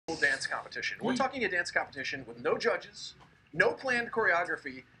dance competition. We're talking a dance competition with no judges, no planned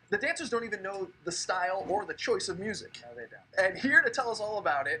choreography. The dancers don't even know the style or the choice of music. No, they don't. And here to tell us all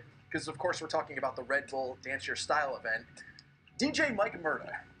about it, because of course we're talking about the Red Bull Dance Your Style event, DJ Mike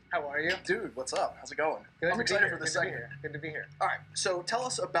Murdah. How are you? Dude, what's up? How's it going? Good I'm to excited be here. for this Good to be segment. here. Good to be here. All right, so tell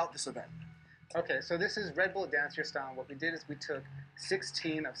us about this event. Okay, so this is Red Bull Dance Your Style. What we did is we took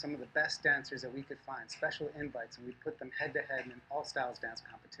 16 of some of the best dancers that we could find, special invites, and we put them head-to-head in an all-styles dance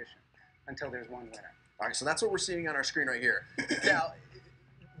competition until there's one winner. All right, so that's what we're seeing on our screen right here. Now,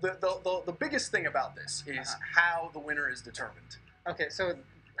 the biggest thing about this is how the winner is determined. Okay, so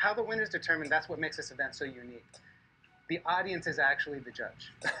how the winner is determined, that's what makes this event so unique. The audience is actually the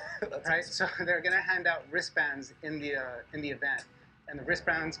judge, right? So they're going to hand out wristbands in the event, and the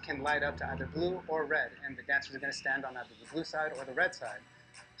wristbands can light up to either blue or red, and the dancers are going to stand on either the blue side or the red side.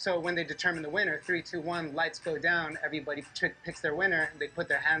 So when they determine the winner, 3, 2, 1, lights go down, everybody picks their winner, they put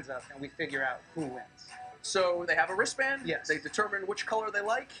their hands up, and we figure out who wins. So they have a wristband. Yes. They determine which color they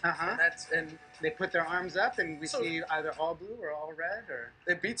like. And they put their arms up, and we see either all blue or all red, or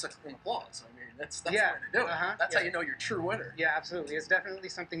it beats an applause. I mean, that's the way to do it. That's how you know you're true winner. Yeah, absolutely. It's definitely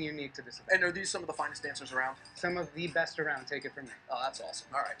something unique to this event. And are these some of the finest dancers around? Some of the best around. Take it from me. Oh, that's awesome.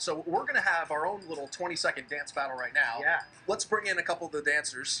 All right, so we're gonna have our own little 20-second dance battle right now. Yeah. Let's bring in a couple of the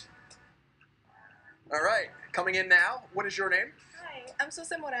dancers. All right, coming in now. What is your name? Hi, I'm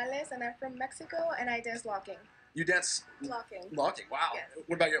Zuce Morales, and I'm from Mexico, and I dance locking. You dance Locking. locking. Wow. Yes.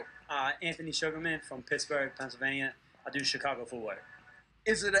 What about you? Anthony Sugarmann from Pittsburgh, Pennsylvania. I do Chicago footwear.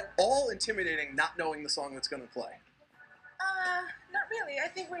 Is it at all intimidating not knowing the song that's going to play? Not really. I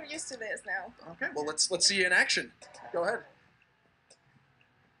think we're used to this now. Okay. Well, let's see you in action. Go ahead.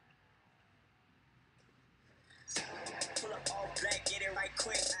 Pull up all black, get it right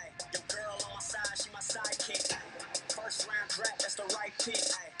quick. Your girl on my side, she my sidekick. First round draft, that's the right pick.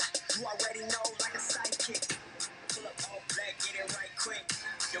 You already know, like a sidekick. Pull up all black, get it right quick.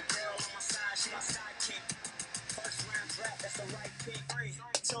 Your girl on my side, she my sidekick. First round draft, that's the right pick. 3,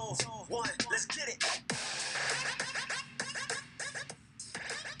 2, 1, let's get it.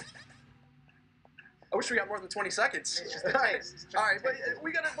 I wish we got more than 20 seconds. It's just a taste. All right, but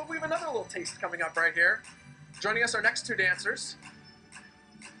we have another little taste coming up right here. Joining us, our next two dancers.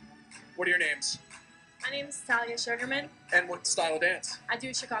 What are your names? My name is Tal Sugarmann. And what style of dance? I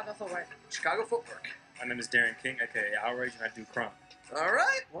do Chicago footwork. Chicago footwork. My name is Darren King, aka Outrage, and I do crump. All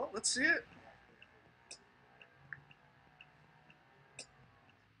right, well, let's see it.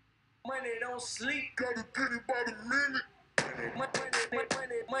 Money don't sleep, gotta get it by the minute. Money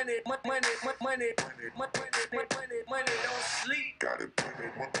don't sleep. Got it, money don't sleep. Got it,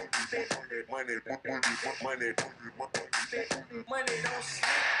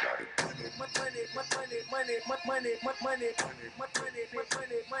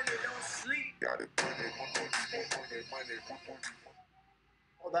 sleep. Got it,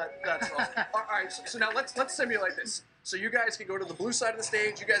 Well, that's awesome. All right, so now let's simulate this. So you guys can go to the blue side of the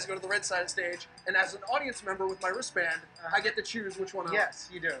stage, you guys go to the red side of the stage, and as an audience member with my wristband, I get to choose which one I like. Yes,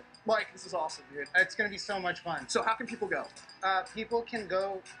 you do. Mike, this is awesome, dude. It's going to be so much fun. So how can people go? People can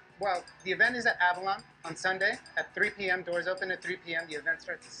go, well, the event is at Avalon on Sunday at 3 p.m. Doors open at 3 p.m. The event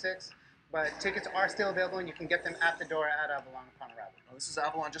starts at 6. But tickets are still available, and you can get them at the door at Avalon upon arrival. Oh, this is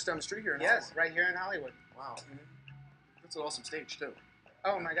Avalon just down the street here in Yes, Hollywood. right here in Hollywood. Wow. That's an awesome stage, too.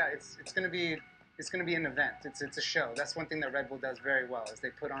 Oh my God, it's going to be an event. It's a show. That's one thing that Red Bull does very well is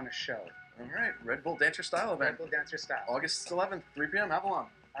they put on a show. All right, Red Bull Dance Your Style event. Red Bull Dance Your Style. August 11th, 3 p.m. Avalon.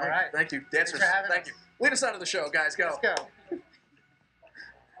 All right. Thank you, dancers. Thanks for having Thank us. you. Lead us out of the show, guys. Go. Let's go.